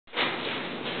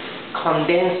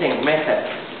condensing method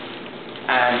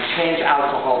and change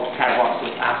alcohol to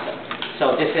carboxylic acid.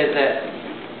 So this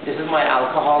is my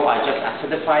alcohol. I just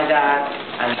acidify that,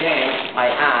 and then I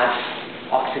add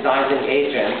oxidizing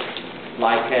agent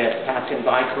like potassium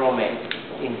dichromate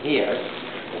in here.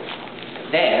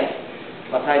 Then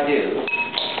what I do,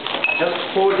 I just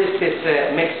pour this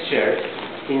mixture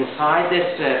inside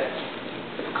this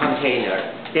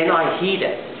container. Then I heat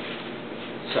it.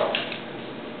 So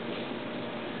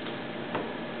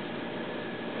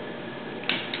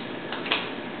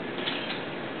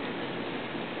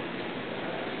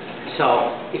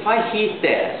if I heat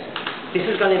this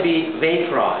is going to be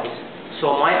vaporized.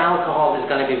 So my alcohol is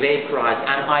going to be vaporized,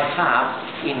 and I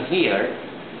have in here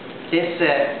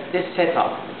this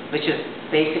setup, which is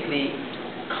basically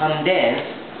condense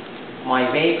my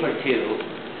vapor to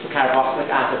carboxylic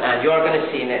acid. And you're going to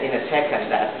see in a second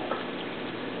that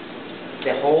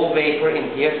the whole vapor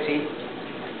in here, see?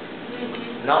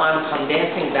 Now I'm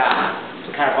condensing that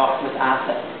to carboxylic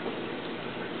acid.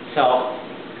 So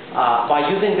by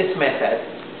using this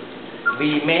method,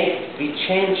 we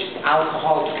change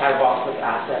alcohol to carboxylic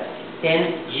acid,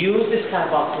 then use this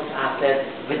carboxylic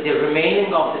acid with the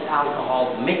remaining of this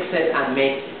alcohol, mix it and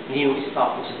make new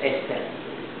stuff, which is ester.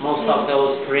 Most of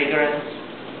those fragrance,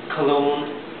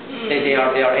 cologne, they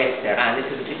are ester, and this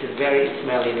is very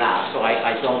smelly lab, so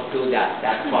I don't do that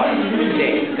part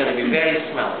today. It's going to be very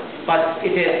smelly, but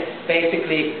it is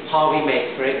basically how we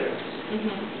make fragrance.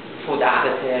 Food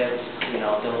additives, you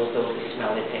know, those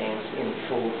smelly things in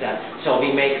food. So we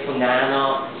make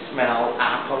banana smell,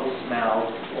 apple smell,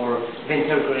 or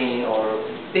wintergreen, or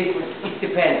it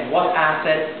depends what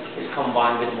acid is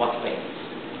combined with what things.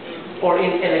 Or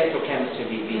in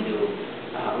electrochemistry, we do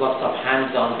lots of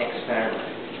hands-on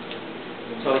experiments.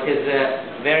 So it is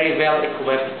a very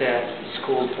well-equipped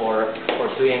school for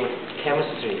doing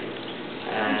chemistry.